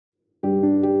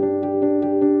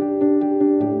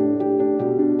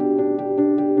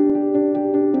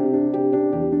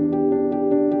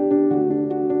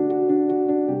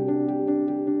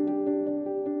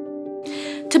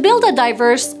a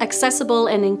diverse, accessible,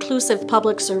 and inclusive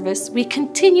public service, we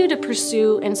continue to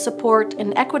pursue and support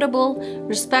an equitable,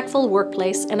 respectful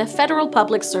workplace and a federal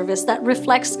public service that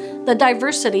reflects the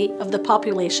diversity of the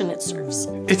population it serves.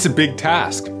 It's a big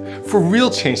task. For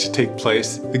real change to take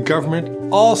place, the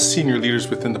government, all senior leaders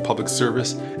within the public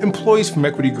service, employees from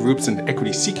equity groups and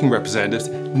equity-seeking representatives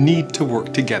need to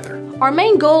work together. Our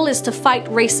main goal is to fight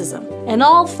racism and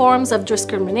all forms of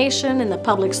discrimination in the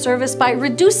public service by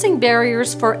reducing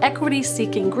barriers for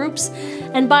equity-seeking groups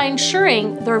and by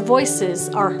ensuring their voices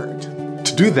are heard.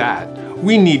 To do that,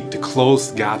 we need to close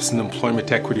gaps in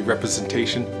employment equity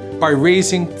representation by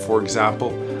raising, for example,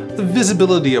 the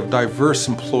visibility of diverse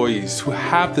employees who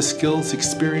have the skills,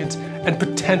 experience, and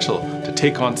potential to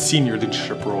take on senior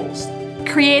leadership roles.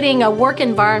 Creating a work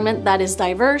environment that is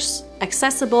diverse,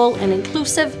 accessible, and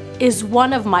inclusive is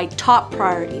one of my top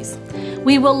priorities.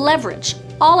 We will leverage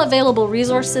all available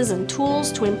resources and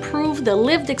tools to improve the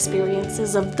lived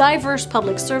experiences of diverse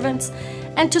public servants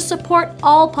and to support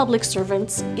all public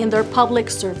servants in their public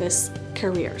service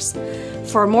careers.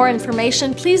 For more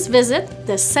information, please visit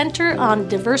the Centre on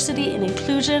Diversity and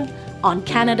Inclusion on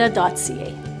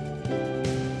Canada.ca.